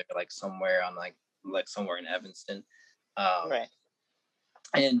another like somewhere on like somewhere in Evanston. Um, Right.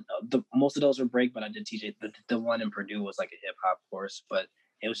 and the most of those were break, but I did teach it. The one in Purdue was like a hip hop course, but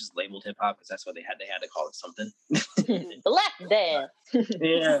it was just labeled hip hop because that's what they had. They had to call it something. Black dance.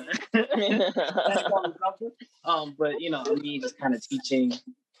 Yeah, had to call it something. But I mean, just kind of teaching,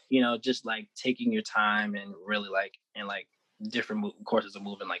 just like taking your time and really like and like different courses of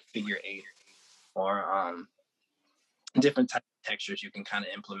moving, like figure eight or different type of textures you can kind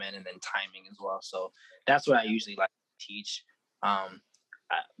of implement, and then timing as well. So that's what I usually like to teach. Um,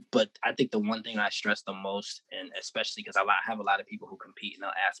 but I think the one thing I stress the most, and especially because have a lot of people who compete and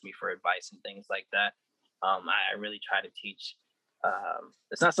they'll ask me for advice and things like that. I really try to teach.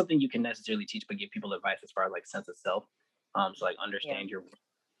 It's not something you can necessarily teach, but give people advice as far as like sense of self. So like Yeah. understand your,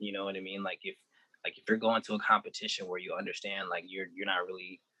 you know what I mean. Like if you're going to a competition where you understand like you're not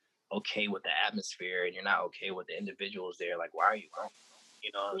really okay with the atmosphere and you're not okay with the individuals there, like why are you going?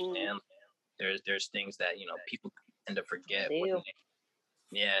 You know what I'm Mm. saying? There's things that people tend to I forget when do.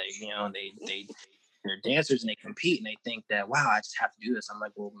 yeah, they're dancers and they compete and they think that wow, I just have to do this. I'm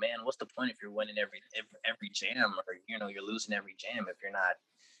like, well, man, what's the point if you're winning every jam, or you're losing every jam if you're not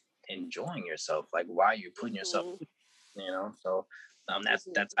enjoying yourself? Like, why are you putting yourself? Mhm. So that's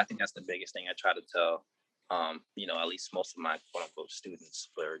Mhm. that's I think that's the biggest thing I try to tell. At least most of my quote unquote students,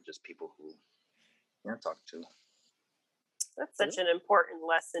 or just people who I'm talking to. That's such an important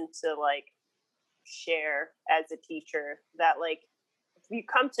lesson to like share as a teacher, that like if you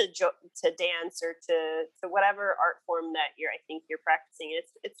come to dance or to whatever art form that I think you're practicing,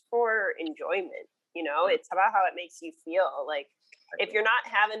 it's for enjoyment. It's about how it makes you feel. Like if you're not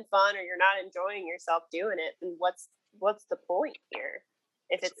having fun or you're not enjoying yourself doing it, then what's the point here?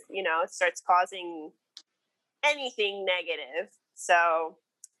 If it's it starts causing anything negative. So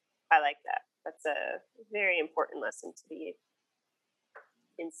I like that. That's a very important lesson to be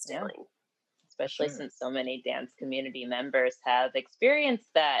instilling. Especially Sure. since so many dance community members have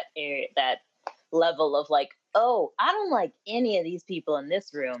experienced that level of like, oh, I don't like any of these people in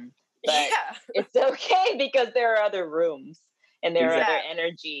this room, but Yeah. it's okay because there are other rooms and there are other Exactly.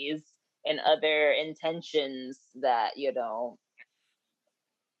 energies and other intentions that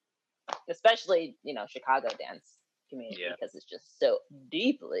especially Chicago dance community, Yeah. because it's just so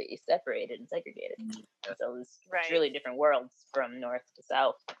deeply separated and segregated. Yeah. So it's Right. truly different worlds from north to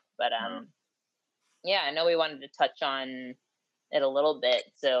south. But yeah, I know we wanted to touch on it a little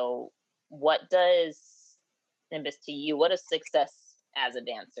bit. So what does, Nimbus, to you, what does success as a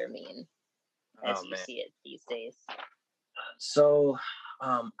dancer mean as Oh you man. see it these days? So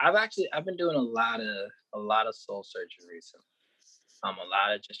I've been doing a lot of soul searching recently. A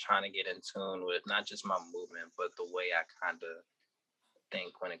lot of just trying to get in tune with not just my movement, but the way I kind of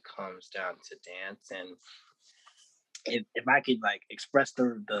think when it comes down to dance. And if I could like express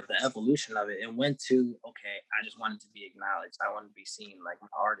the evolution of it, it went to okay, I just wanted to be acknowledged. I wanted to be seen, like my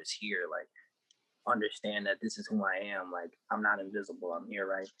art is here, like understand that this is who I am. Like I'm not invisible. I'm here,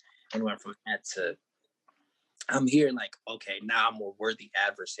 right? And went from that to I'm here, like, okay, now I'm a worthy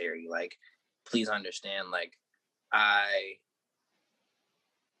adversary. Like, please understand, like, I,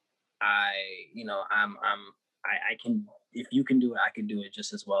 I, I can, if you can do it, I can do it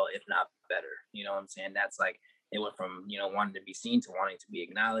just as well, if not better. You know what I'm saying? That's like, it went from, wanting to be seen to wanting to be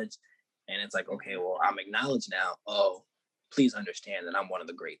acknowledged. And it's like, okay, well, I'm acknowledged now. Oh, please understand that I'm one of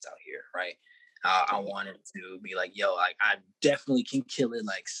the greats out here, right? I wanted to be like, yo, like, I definitely can kill it.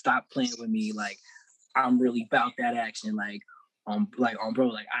 Like, stop playing with me. Like, I'm really about that action, like on bro,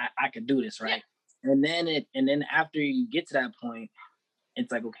 like I could do this, right? And then after you get to that point,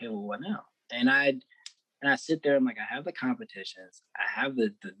 it's like, okay, well, what now? And I sit there, I'm like, I have the competitions, I have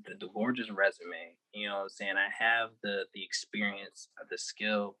the gorgeous resume, you know what I'm saying? I have the experience, the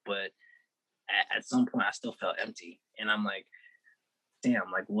skill, but at some point I still felt empty. And I'm like,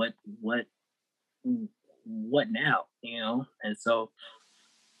 damn, like what now? And so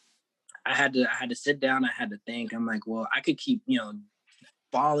I had to sit down. I had to think. I'm like, well, I could keep,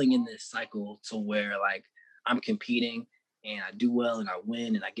 falling in this cycle to where like I'm competing and I do well and I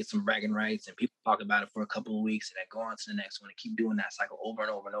win and I get some bragging rights and people talk about it for a couple of weeks and then go on to the next one and keep doing that cycle over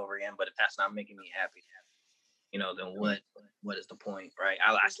and over and over again. But if that's not making me happy, then what is the point, right?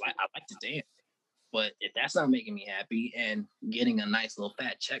 I like to dance, but if that's not making me happy and getting a nice little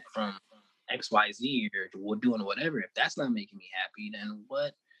fat check from XYZ or doing whatever, if that's not making me happy, then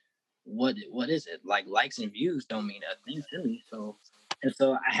what is it? Like likes and views don't mean a thing to me. So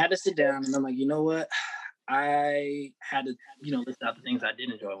I had to sit down and I'm like, you know what? I had to, list out the things I did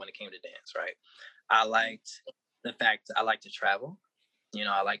enjoy when it came to dance, right? I liked the fact I like to travel.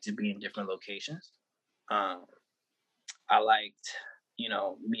 I like to be in different locations. Um, I liked,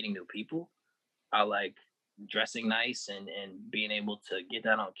 meeting new people. I like dressing nice and being able to get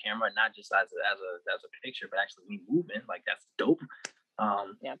that on camera, not just as a picture, but actually me moving. Like that's dope.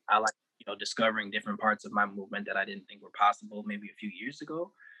 Yeah. I like discovering different parts of my movement that I didn't think were possible maybe a few years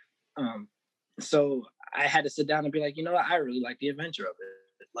ago. Um, so I had to sit down and be like, I really like the adventure of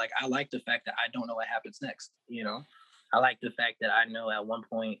it. Like I like the fact that I don't know what happens next. I like the fact that I know at one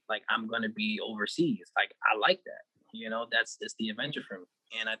point like I'm gonna be overseas. Like I like that. That's it's the adventure for me.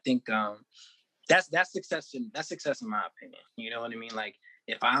 And I think that's success that's success in my opinion. You know what I mean? Like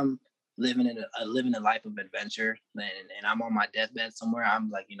if I'm living a life of adventure and I'm on my deathbed somewhere, I'm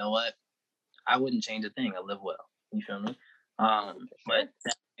like, you know what? I wouldn't change a thing. I live well. You feel me? For sure. But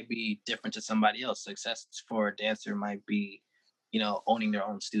that might be different to somebody else. Success for a dancer might be, owning their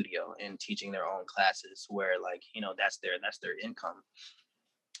own studio and teaching their own classes where like, that's their income.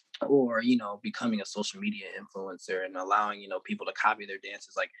 Or, becoming a social media influencer and allowing, people to copy their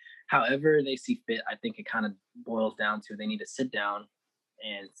dances. Like however they see fit, I think it kind of boils down to they need to sit down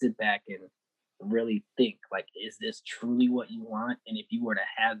and sit back and really think like, is this truly what you want? And if you were to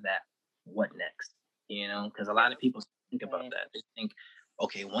have that, what next? Because a lot of people think about Right. that. They think,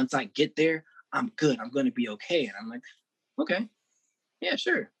 okay, once I get there, I'm good. I'm going to be okay. And I'm like, okay, yeah,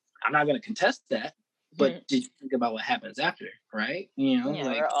 sure. I'm not going to contest that. But did you think about what happens after? Right? Yeah,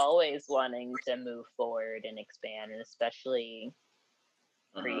 Like, we're always wanting to move forward and expand, and especially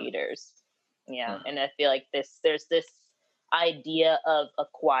mhm, creators. Yeah, mhm, and I feel like there's this idea of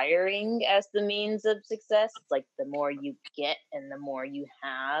acquiring as the means of success. It's like the more you get and the more you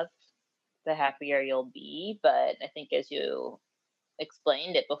have, the happier you'll be. But I think as you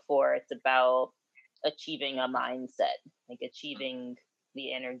explained it before, it's about achieving a mindset, like achieving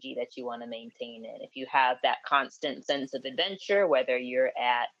the energy that you want to maintain it. If you have that constant sense of adventure, whether you're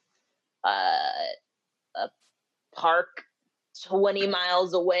at a park 20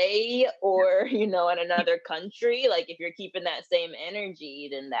 miles away or in another country, like if you're keeping that same energy,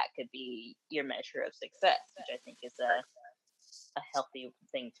 then that could be your measure of success, which I think is a healthy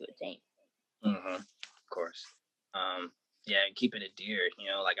thing to attain. of course. Yeah, and keeping it dear,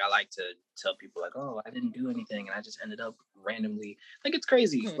 like I like to tell people like, oh, I didn't do anything and I just ended up randomly like it's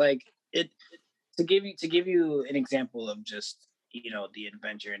crazy. Mhm. Like it to give you an example of just, the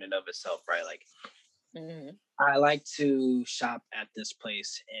adventure in and of itself, right? Like Mhm. I like to shop at this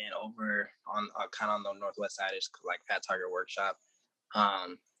place and over on kind of on the northwest side is like Fat Tiger Workshop.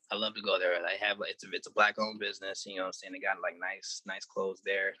 I love to go there. I have like it's a black owned business, what I'm saying. They got like nice clothes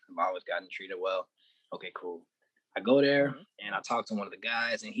there. I've always gotten treated well. Okay, cool. I go there Mhm. and I talk to one of the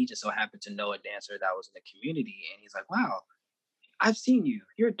guys, and he just so happened to know a dancer that was in the community, and he's like, "Wow, I've seen you.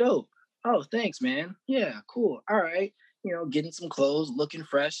 You're dope. Oh, thanks, man. Yeah, cool. All right. Getting some clothes, looking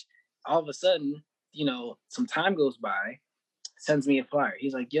fresh. All of a sudden, some time goes by, sends me a flyer.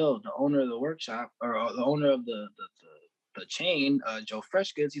 He's like, yo, the owner of the workshop or the owner of the chain, Joe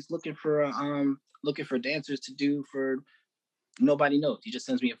Fresh Goods, he's looking for dancers to do for nobody knows. He just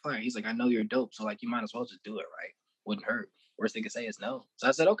sends me a flyer. He's like, I know you're dope, so like you might as well just do it, right? Wouldn't hurt. Worst they could say is no. So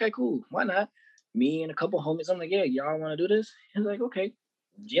I said, okay, cool. Why not? Me and a couple homies, I'm like, yeah, y'all want to do this? He's like, okay,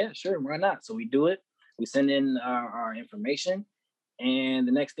 yeah, sure, why not? So we do it. We send in our information, and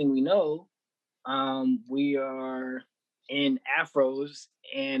the next thing we know, we are in afros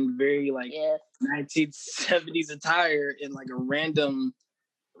and very like Yes. 1970s attire in like a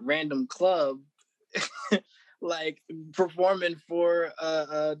random club like performing for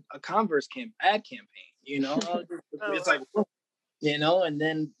a Converse ad campaign, Oh, it's like, and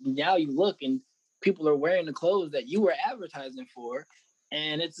then now you look and people are wearing the clothes that you were advertising for.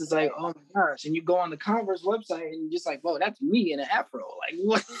 And it's just like, Right. oh my gosh. And you go on the Converse website and you're just like, whoa, that's me in an afro. Like,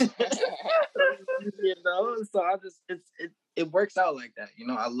 what? So it works out like that.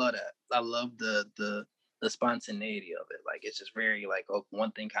 I love that. I love the spontaneity of it. Like, it's just very like, oh,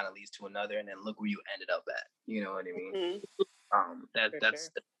 one thing kind of leads to another. And then look where you ended up at. You know what I mean? mhm. That For that's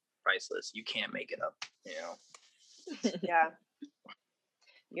sure. priceless. You can't make it up. Yeah,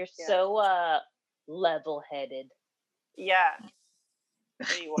 You're yeah, so level-headed. yeah.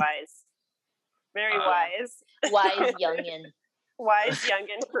 Very wise. Very Uh, Yeah. wise. Wise youngin. Wise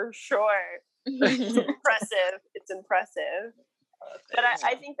youngin for sure. It's impressive. It's impressive. But I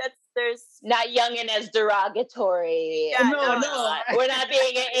Yeah. think there's Not youngin as derogatory. yeah, no, no, no. no. We're not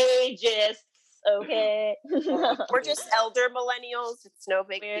being ageist, okay? We're just elder millennials. It's no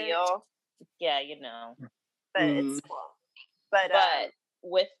big We're deal. yeah, But Mm, it's cool. But But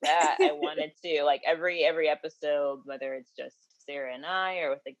with that, I wanted to like every episode, whether it's just Sarah and I or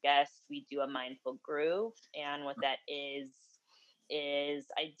with a guest, we do a mindful groove, and what that is is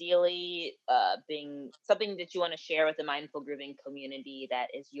ideally being something that you want to share with the mindful grooving community that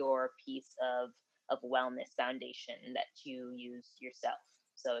is your piece of wellness foundation that you use yourself.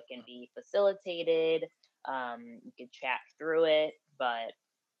 So it can be facilitated, you can chat through it, but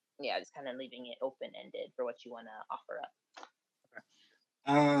yeah, just kind of leaving it open ended for what you want to offer up.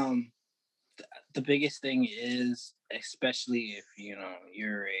 Um, the biggest thing is, especially if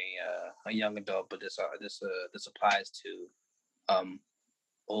you're a young adult, but this applies to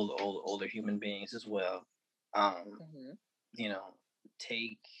older human beings as well. Mm-hmm. You know,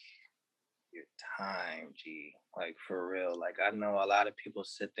 take your time, G. Like for real. Like I know a lot of people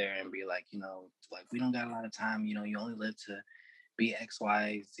sit there and be like, like we don't got a lot of time. You only live to be X,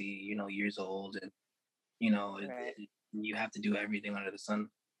 Y, Z. Years old, and Right. you have to do everything under the sun.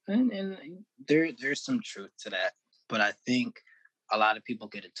 And there's some truth to that, but I think a lot of people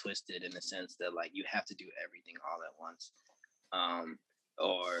get it twisted in the sense that like you have to do everything all at once,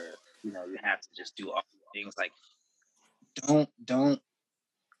 or you have to just do all things. Like don't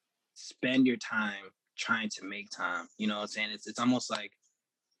spend your time trying to make time. You know what I'm saying? It's almost like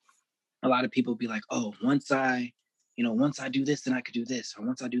a lot of people be like, oh, once I do this, then I could do this, or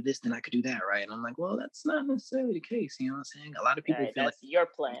once I do this, then I could do that, right? And I'm like, well, that's not necessarily the case. You know what I'm saying? A lot of people Right. feel like That's your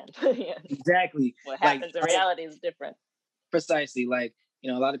plan. Yeah. exactly What like happens in reality is different. precisely like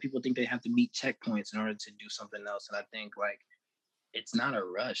a lot of people think they have to meet checkpoints in order to do something else, and I think like it's not a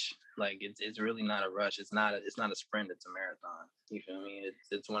rush. Like it's really not a rush. It's not a sprint. It's a marathon. You feel me?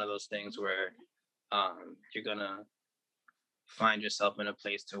 It's one of those things where you're gonna find yourself in a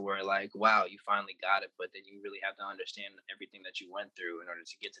place to where like wow you finally got it, but then you really have to understand everything that you went through in order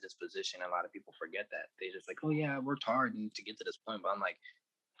to get to this position. A lot of people forget that. They just like, oh yeah, I worked hard and to get to this point, but I'm like,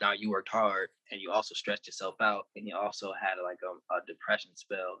 now you worked hard and you also stretched yourself out and you also had like a depression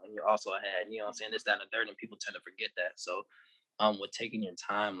spell and you also had what I'm saying, this, that, and the third, and people tend to forget that. So with taking your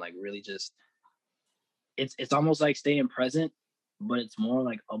time, like really just it's almost like staying present, but it's more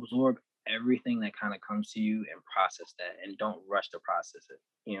like absorb everything that kind of comes to you and process that and don't rush to process it.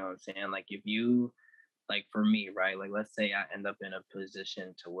 You know what I'm saying? Like if you like for me, right? Like let's say I end up in a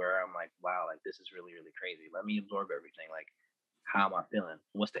position to where I'm like, wow, like this is really, really crazy. Let me absorb everything. Like how am I feeling?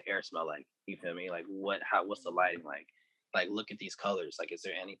 What's the air smell like? You feel me? Like what's the lighting like? Like look at these colors. Like is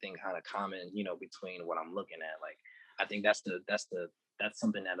there anything kind of common, between what I'm looking at? Like I think that's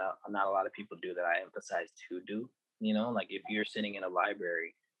something that not a lot of people do that I emphasize to do. Like if you're sitting in a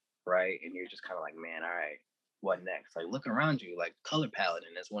library, right, and you're just kind of like, man, all right, what next? Like look around you, like color palette,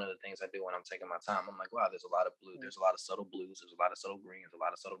 and that's one of the things I do when I'm taking my time. I'm like, wow, there's a lot of blue, there's a lot of subtle blues, there's a lot of subtle greens, a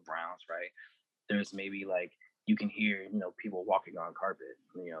lot of subtle browns, right? There's maybe like you can hear, people walking on carpet.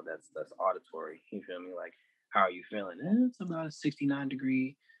 That's auditory. You feel me? Like how are you feeling? It's about a 69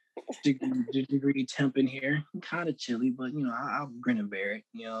 degree temp in here. Kind of chilly, but I'll grin and bear it.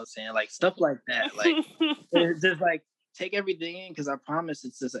 You know what I'm saying? Like stuff like that. Like it's just like take everything in, because I promise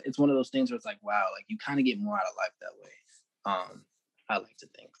it's one of those things where it's like wow, like you kind of get more out of life that way. I like to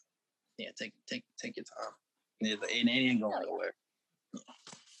think. Yeah, take your time. It ain't going nowhere.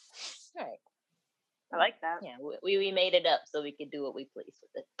 All right. I like that. Yeah, we made it up so we could do what we please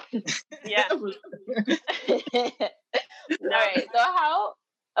with it. Yeah. All right. So how?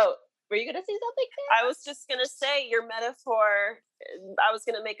 Oh, were you gonna say something? I was just gonna say your metaphor. I was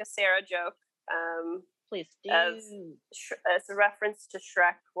gonna make a Sarah joke. Please do. As a reference to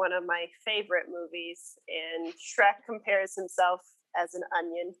Shrek, one of my favorite movies, and Shrek compares himself as an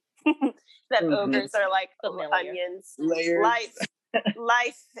onion. That ogres are like onions. Layers.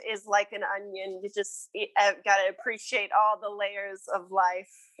 Life is like an onion. You just gotta appreciate all the layers of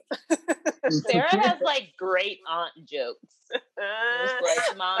life. Sarah has like great aunt jokes. Just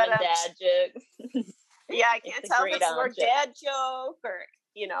like mom and dad jokes. Yeah, I can't tell if it's more dad joke or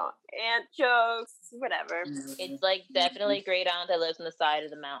aunt jokes, whatever. It's like definitely a great aunt that lives on the side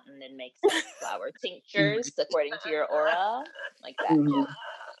of the mountain and makes flower tinctures according to your aura, like that joke.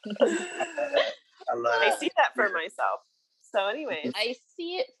 I love it. I see that for myself. So anyways, I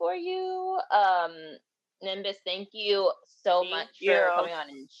see it for you. Nimbus, thank you so much for coming on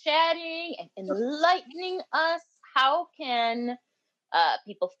and chatting and enlightening us. How can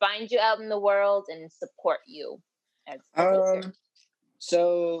people find you out in the world and support you as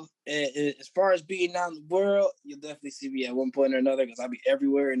so as far as being out in the world, you'll definitely see me at one point or another, because I'll be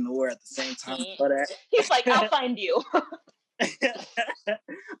everywhere in the world at the same time. He's like, I'll find you.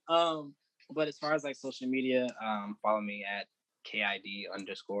 But as far as like social media, follow me at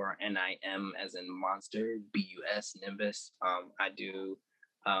KID_NIM as in monster, BUS Nimbus. I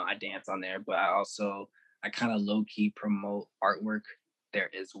dance on there, but I kind of low key promote artwork there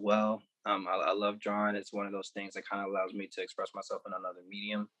as well. I love drawing. It's one of those things that kind of allows me to express myself in another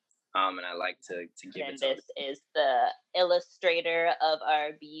medium. And I like to give it to Nimbus is the illustrator of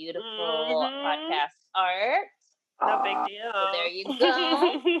our beautiful Mhm. podcast art. No big deal. So there you go.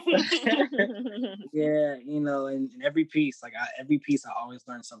 Yeah, and every piece, every piece, I always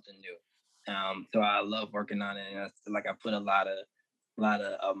learn something new. So I love working on it, and like I put a lot of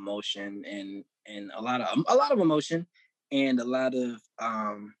emotion and a lot of emotion and a lot of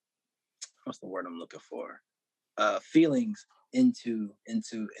what's the word I'm looking for? Feelings into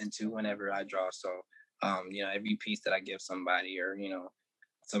whenever I draw. So every piece that I give somebody or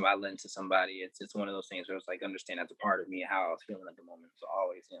so I lend to somebody, it's one of those things where it's like understand that's a part of me how I was feeling at the moment. So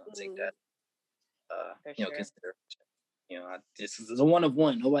always take that For sure. consider. This is a one of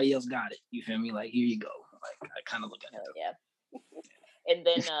one. Nobody else got it. You feel me? Like here you go. Like I kind of look at it. Yeah. And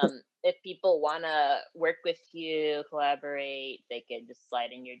then if people want to work with you, collaborate, they can just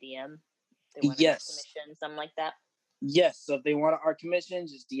slide in your DM. They want to commission, something like that. Yes. So if they want an art commission,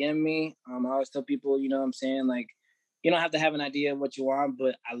 just DM me. I always tell people, what I'm saying, like, you don't have to have an idea of what you want,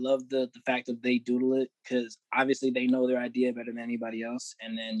 but I love the fact that they doodle it because obviously they know their idea better than anybody else.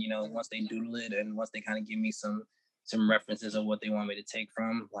 And then, once they doodle it and once they kind of give me some references of what they want me to take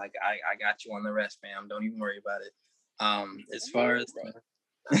from, like I got you on the rest, fam. Don't even worry about it. As far as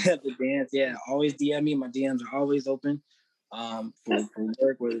the dance, yeah, always DM me. My DMs are always open. For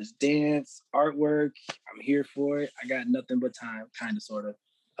work, whether it's dance, artwork, I'm here for it. I got nothing but time, kind of, sort of.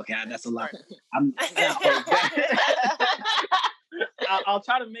 Okay, that's a lot. I'll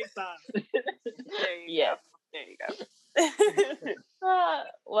try to make time. There you go. There you go.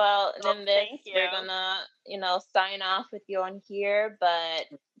 Well, Nimbus, we're gonna, sign off with you on here. But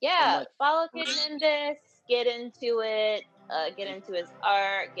yeah, follow Kid Nimbus, get into it, get into his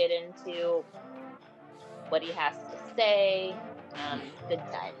art, get into what he has to say. Good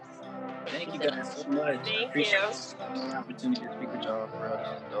times. Thank you guys so much. Thank I appreciate the opportunity to speak with y'all. For real,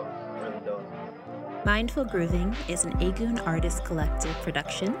 this is dope. Really dope. Mindful Grooving is an Agoon Artist Collective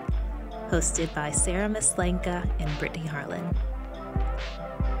production, hosted by Sarah Maslenka and Brittany Harlan.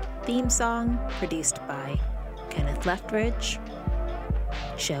 Theme song produced by Kenneth Leftridge.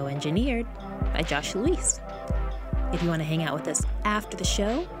 Show engineered by Josh Luis. If you want to hang out with us after the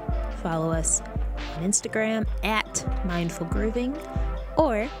show, follow us on Instagram at Mindful Grooving,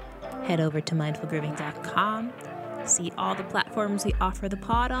 or head over to mindfulgrooving.com, see all the platforms we offer the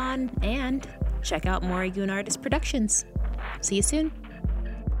pod on, and check out more Agoon Artist Productions. See you soon.